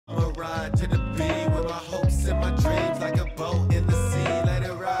ride to the beat with my hopes and my dreams like a boat in the sea. Let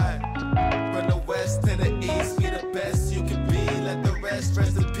it ride from the west to the east. Be the best you can be. Let the rest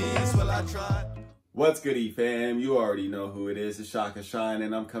in peace while I try. What's goody, fam? You already know who it is. It's ShakaShine,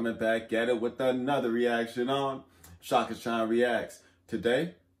 and I'm coming back at it with another reaction on ShakaShine Reacts.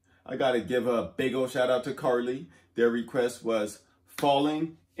 Today, I gotta give a big old shout out to Carly. Their request was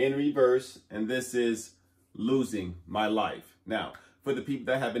Falling in Reverse, and this is Losing My Life. Now, for the people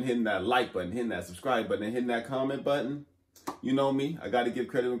that have been hitting that like button, hitting that subscribe button, and hitting that comment button, you know me. I gotta give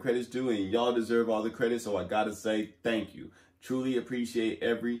credit when credit's due, and y'all deserve all the credit, so I gotta say thank you. Truly appreciate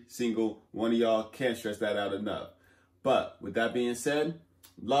every single one of y'all. Can't stress that out enough. But with that being said,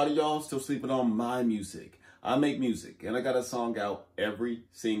 a lot of y'all still sleeping on my music. I make music, and I got a song out every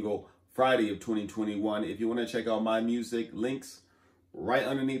single Friday of 2021. If you want to check out my music, links right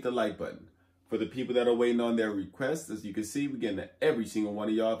underneath the like button. For the people that are waiting on their requests, as you can see, we're getting to every single one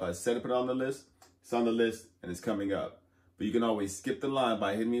of y'all. If I set it on the list, it's on the list, and it's coming up. But you can always skip the line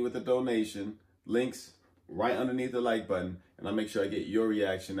by hitting me with a donation. Links right underneath the like button, and I'll make sure I get your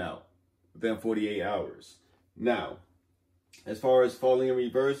reaction out within 48 hours. Now, as far as Falling in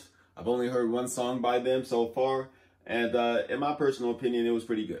Reverse, I've only heard one song by them so far, and in my personal opinion, it was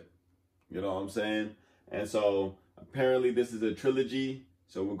pretty good. You know what I'm saying? And so apparently this is a trilogy,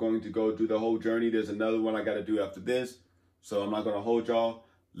 so we're going to go do the whole journey. There's another one I got to do after this, so I'm not going to hold y'all.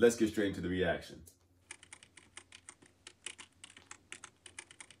 Let's get straight into the reaction.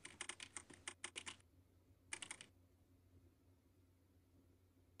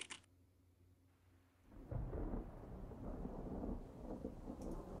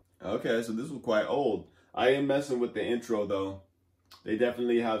 Okay, so this was quite old. I am messing with the intro though. They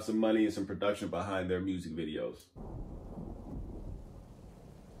definitely have some money and some production behind their music videos.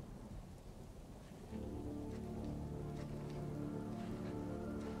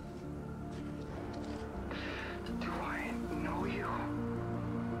 Do I know you?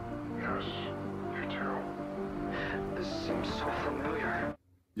 Yes, you do. This seems so familiar.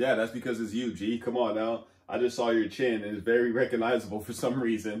 Yeah, that's because it's you, G. Come on now. I just saw your chin and it's very recognizable for some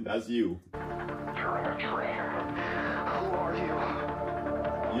reason. That's you. You're in a dream. Who are you?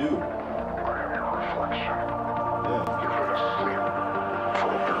 You. I am your reflection. Yeah. You've been asleep for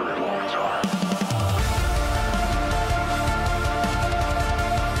a very long time.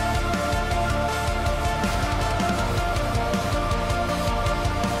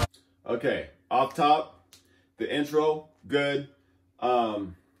 Okay, off top, the intro, good.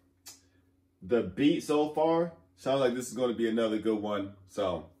 The beat so far sounds like this is going to be another good one.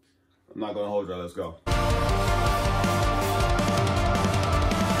 So I'm not going to hold y'all. Let's go.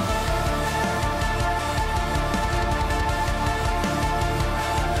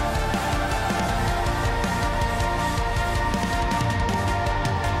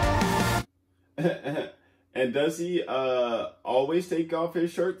 And does he always take off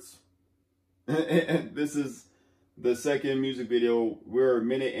his shirts? And this is the second music video. We're a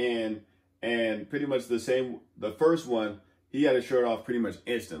minute in, and pretty much the same. The first one, he had his shirt off pretty much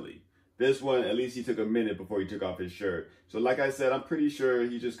instantly. This one, at least he took a minute before he took off his shirt. So like I said, I'm pretty sure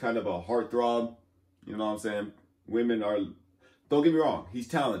he's just kind of a heartthrob. You know what I'm saying? Women are, don't get me wrong, he's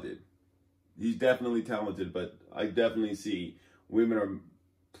talented. He's definitely talented, but I definitely see women are,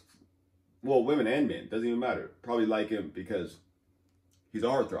 well, women and men, doesn't even matter, probably like him because he's a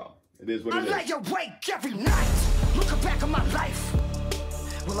heartthrob. It is what it is. I lay awake every night, looking back on my life.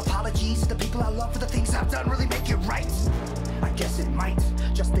 Well, apologies to the people I love for the things I've done really make it right. I guess it might.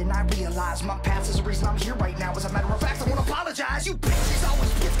 Just then I realized my past is the reason I'm here right now. As a matter of fact, I won't apologize. You bitches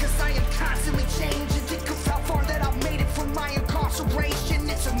always pissed cause I am constantly changing. Think of how far that I've made it from my incarceration.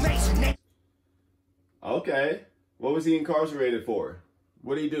 It's amazing. Okay. What was he incarcerated for?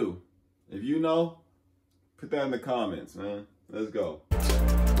 What did he do? If you know, put that in the comments, man. Let's go.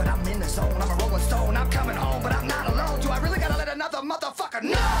 But I'm in the zone, I'm a rolling stone. I'm coming home, but I'm not alone. Do I really gotta let another motherfucker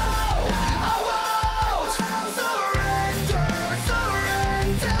know? I won't surrender,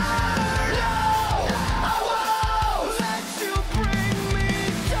 surrender. No, I won't let you bring me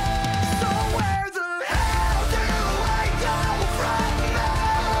down. So where the hell do I go from now?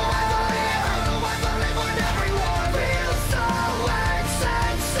 I believe when everyone feels so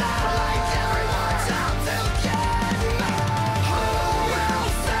insensitive, like everyone's out to get me. Who will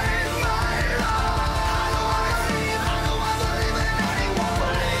save my life? I know I believe in anyone.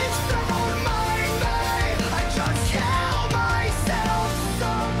 Please don't mind me. I just tell myself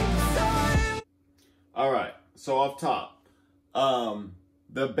sometimes. All right. So off top,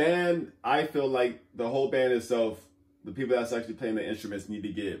 the band, I feel like the whole band itself, the people that's actually playing the instruments need to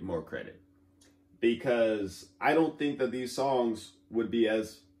get more credit, because I don't think that these songs would be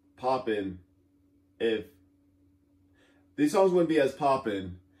as popping if these songs wouldn't be as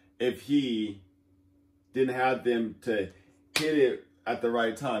popping if he didn't have them to hit it at the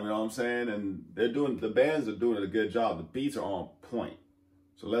right time. You know what I'm saying? And the bands are doing a good job. The beats are on point.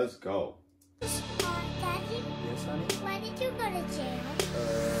 So let's go. Daddy? Yes, honey? Why did you go to jail?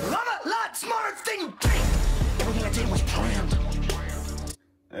 I'm a lot smarter than you think. Everything I did was planned.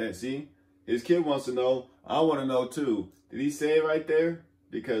 Hey, see? His kid wants to know. I want to know too. Did he say it right there?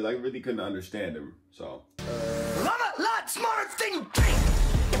 Because I really couldn't understand him. So. I'm a lot smarter than you think.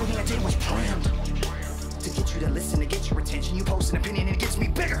 Everything I did was planned. To get you to listen, to get your attention, you post an opinion and it gets me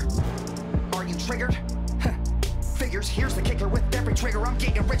bigger. Are you triggered? Figures, here's the kicker. With every trigger, I'm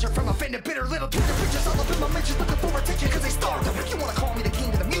getting richer from offended, bitter little Twitter bitches all up in my mentions looking for attention because they starved them. If you want to call me the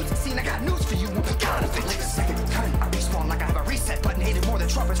king of the music scene, I got news for you. Gotta fit like a second. I respawn like I have a reset button, hated more than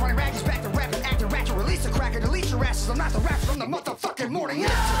trumpets. Running raggies back to rapping, acting ratchet, release a cracker, delete your asses. I'm not the rapper, I'm the motherfucking morning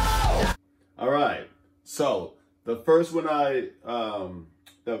after. All right. So the first one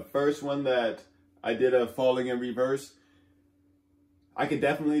that I did a falling in reverse, I could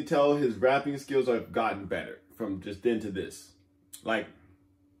definitely tell his rapping skills have gotten better from just then to this. Like,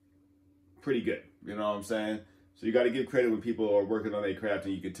 pretty good. You know what I'm saying? So you got to give credit when people are working on their craft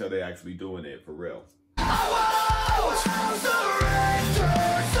and you can tell they're actually doing it for real. I won't surrender,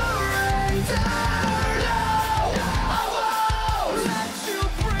 surrender, no. I won't let you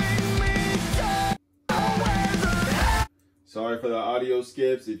bring me down. Sorry for the audio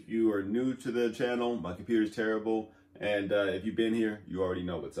skips. If you are new to the channel, my computer's terrible. And if you've been here, you already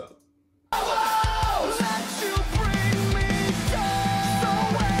know what's up. I won't let you bring me down. So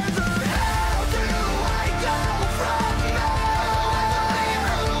where the hell do I go from now?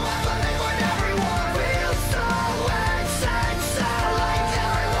 I believe when everyone feels so insane, like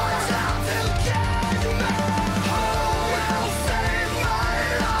everyone's out to get me. Who will save my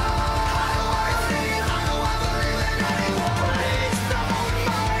life? How do I feel? How do I believe in anyone? Please don't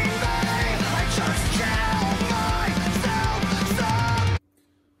mind me. I just can't myself.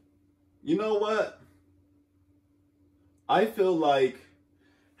 You know what? I feel like,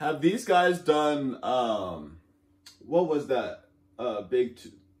 have these guys done, what was that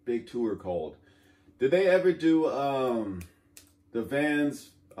big tour called? Did they ever do the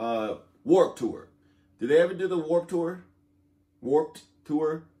Vans Warped Tour? Did they ever do the Warped Tour? Warped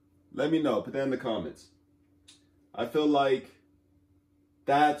Tour? Let me know. Put that in the comments. I feel like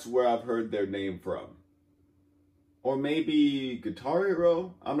that's where I've heard their name from. Or maybe Guitar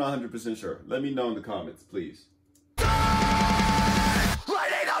Hero? I'm not 100% sure. Let me know in the comments, please.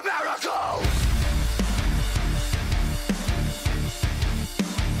 Lighting a miracle!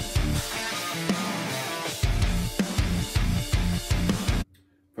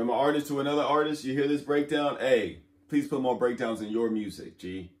 From an artist to another artist, you hear this breakdown? Hey, please put more breakdowns in your music,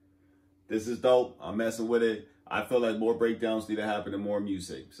 G. This is dope. I'm messing with it. I feel like more breakdowns need to happen in more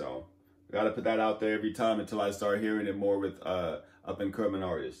music. So, I gotta put that out there every time until I start hearing it more with up-and-coming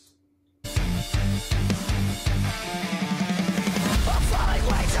artists. I'm falling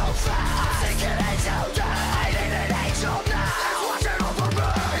way too fast. I'm sinking into deep. I need an angel now. It's watching over me.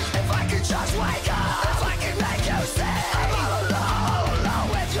 If I could just wake up, if I could make you see, I'm all alone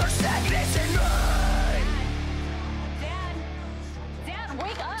with your sickness in me. Dad,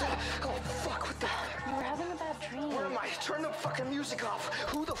 wake up! Oh fuck! What the? You were having a bad dream. Where am I? Turn the fucking music off.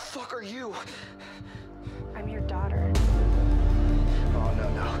 Who the fuck are you? I'm your daughter. Oh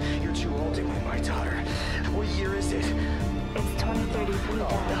no, you're too old to be my daughter. What year is it? It's 2033, Dad.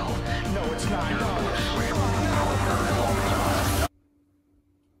 Oh no, it's not.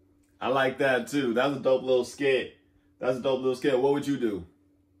 I like that too. That's a dope little skit. That's a dope little skit. What would you do?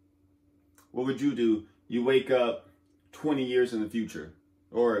 What would you do? You wake up 20 years in the future.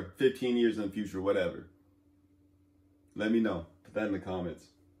 Or 15 years in the future, whatever. Let me know. Put that in the comments.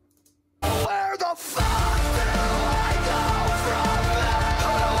 Where the fuck do I go from now?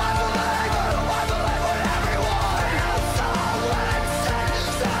 Who do I believe? Who do I believe when everyone else so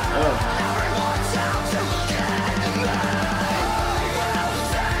insane? Everyone's out to get me. Who will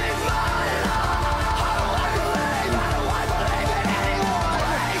save my life? How do I believe? How do I believe in anyone?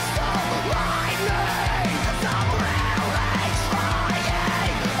 Please don't mind me. 'Cause I'm really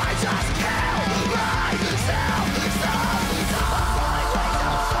trying. I just kill myself. Stop.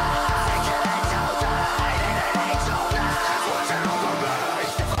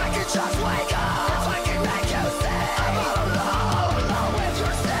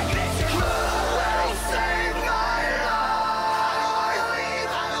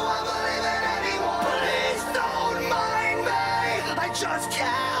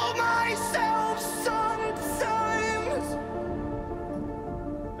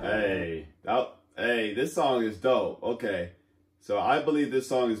 Hey, this song is dope. Okay, so I believe this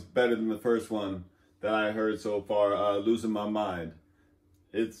song is better than the first one that I heard so far, Losing My Mind.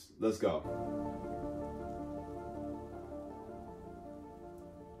 Let's go.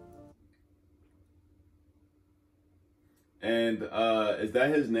 And is that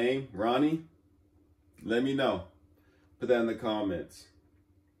his name, Ronnie? Let me know. Put that in the comments.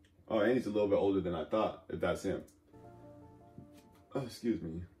 Oh, and he's a little bit older than I thought, if that's him. Oh, excuse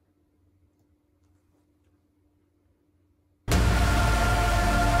me.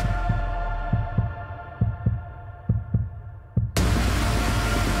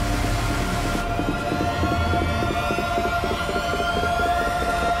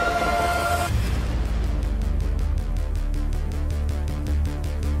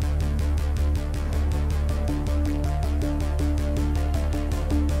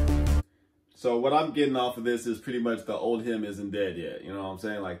 So what I'm getting off of this is pretty much the old hymn isn't dead yet. You know what I'm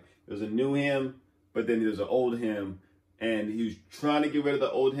saying? Like, there's a new hymn, but then there's an old hymn, and he's trying to get rid of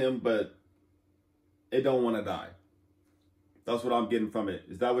the old hymn, but it don't want to die. That's what I'm getting from it.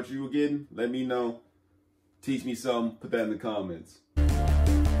 Is that what you were getting? Let me know. Teach me some. Put that in the comments.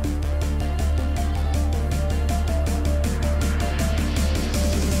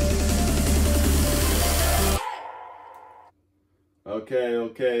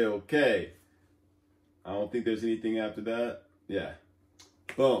 Okay. I don't think there's anything after that. Yeah.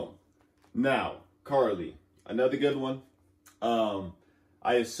 Boom. Now, Carly. Another good one.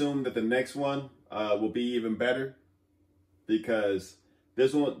 I assume that the next one will be even better because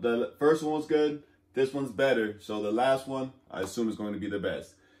this one, the first one was good. This one's better. So the last one, I assume, is going to be the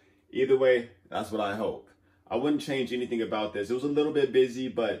best. Either way, that's what I hope. I wouldn't change anything about this. It was a little bit busy,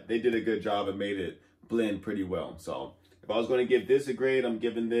 but they did a good job and made it blend pretty well. So if I was going to give this a grade, I'm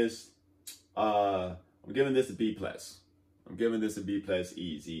giving this a B+. I'm giving this a B+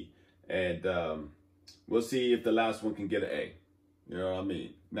 easy. And we'll see if the last one can get an A. You know what I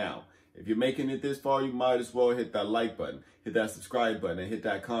mean? Now, if you're making it this far, you might as well hit that like button, hit that subscribe button, and hit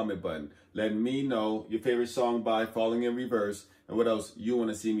that comment button. Let me know your favorite song by Falling in Reverse and what else you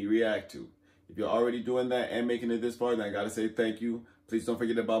want to see me react to. If you're already doing that and making it this far, then I got to say thank you. Please don't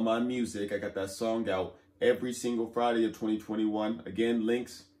forget about my music. I got that song out every single Friday of 2021. Again,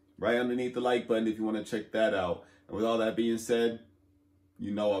 links right underneath the like button if you want to check that out. And with all that being said,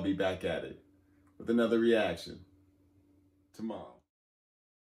 you know I'll be back at it with another reaction tomorrow.